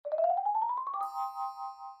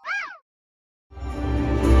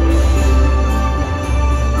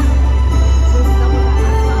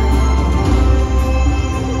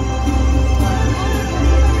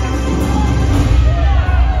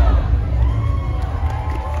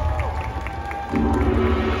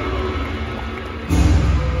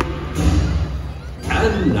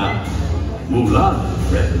And now, Mulan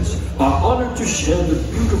friends are honored to share the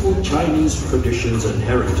beautiful Chinese traditions and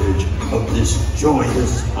heritage of this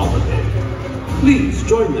joyous holiday. Please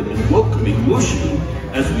join them in welcoming Mushu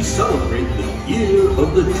as we celebrate the Year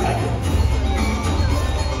of the Dragon.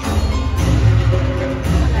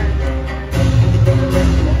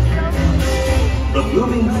 The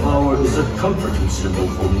blooming flower is a comforting symbol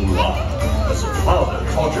for Mulan, as her father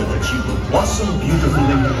taught her that she will blossom beautifully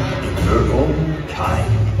in her own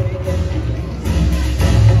time.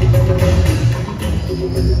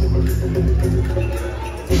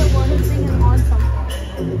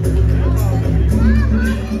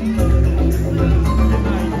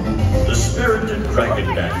 The spirited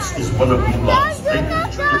dragon dance is one of Mulan's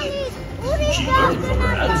favorite traditions. She learned from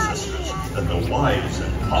her ancestors that the wise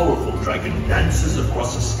and powerful dragon dances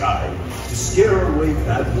across the sky to scare away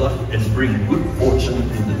bad luck and bring good fortune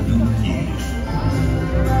in the new year.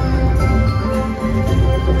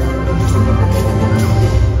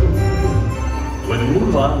 When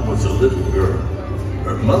Mulan was a little girl,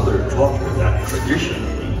 her mother taught her that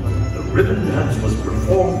traditionally, the ribbon dance was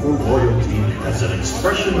performed for royalty as an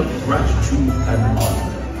expression of gratitude and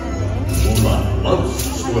honor. Mulan loves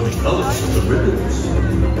the swirling colors of the ribbons.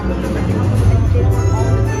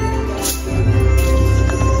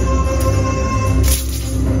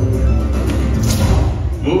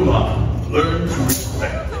 Mulan learned to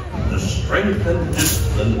respect the strength and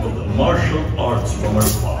discipline of the martial arts from her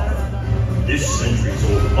father. This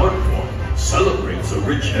centuries-old art form celebrates a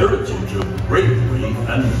rich heritage of bravery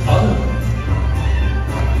and honor.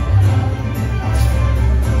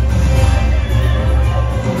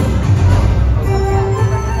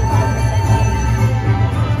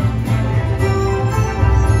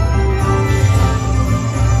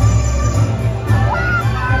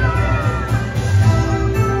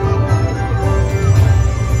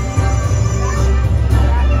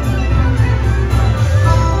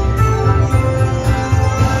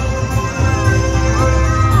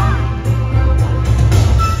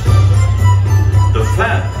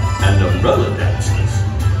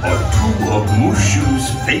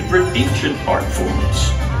 Favorite ancient art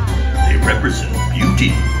forms. They represent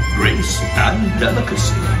beauty, grace, and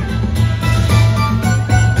delicacy.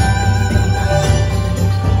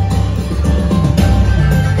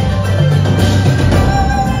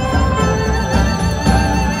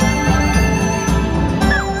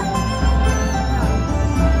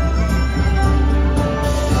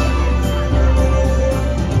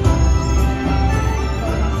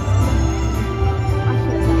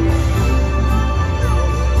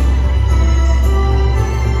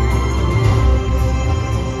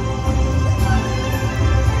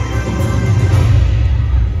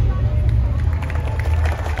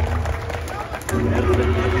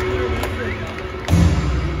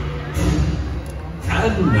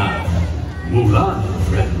 And now, Mulan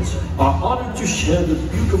friends are honored to share the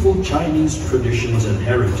beautiful Chinese traditions and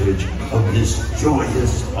heritage of this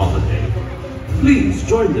joyous holiday. Please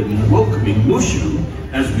join them in welcoming Mushu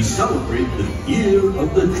as we celebrate the Year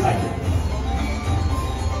of the Dragon.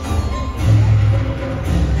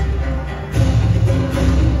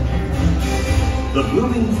 The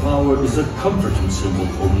blooming flower is a comforting symbol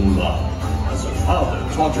for Mulan, as her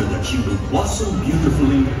father taught her that she will blossom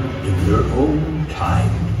beautifully in her own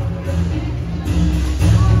time.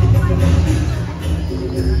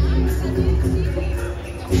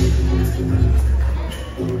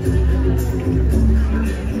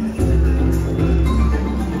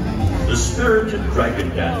 The spirited dragon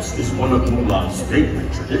dance is one of Mulan's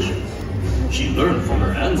favorite traditions. She learned from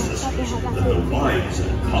her ancestors that the wise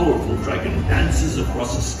and powerful dragon dances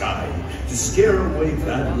across the sky to scare away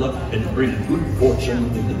bad luck and bring good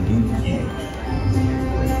fortune in the new year.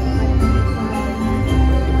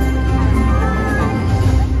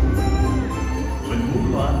 When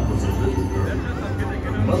Mulan was a little girl,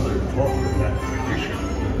 her mother taught her that tradition.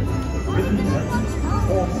 The ribbon dance was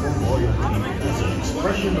performed for royalty as an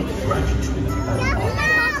expression of gratitude and honor.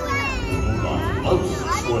 Mulan loves the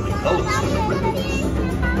swirling colors of the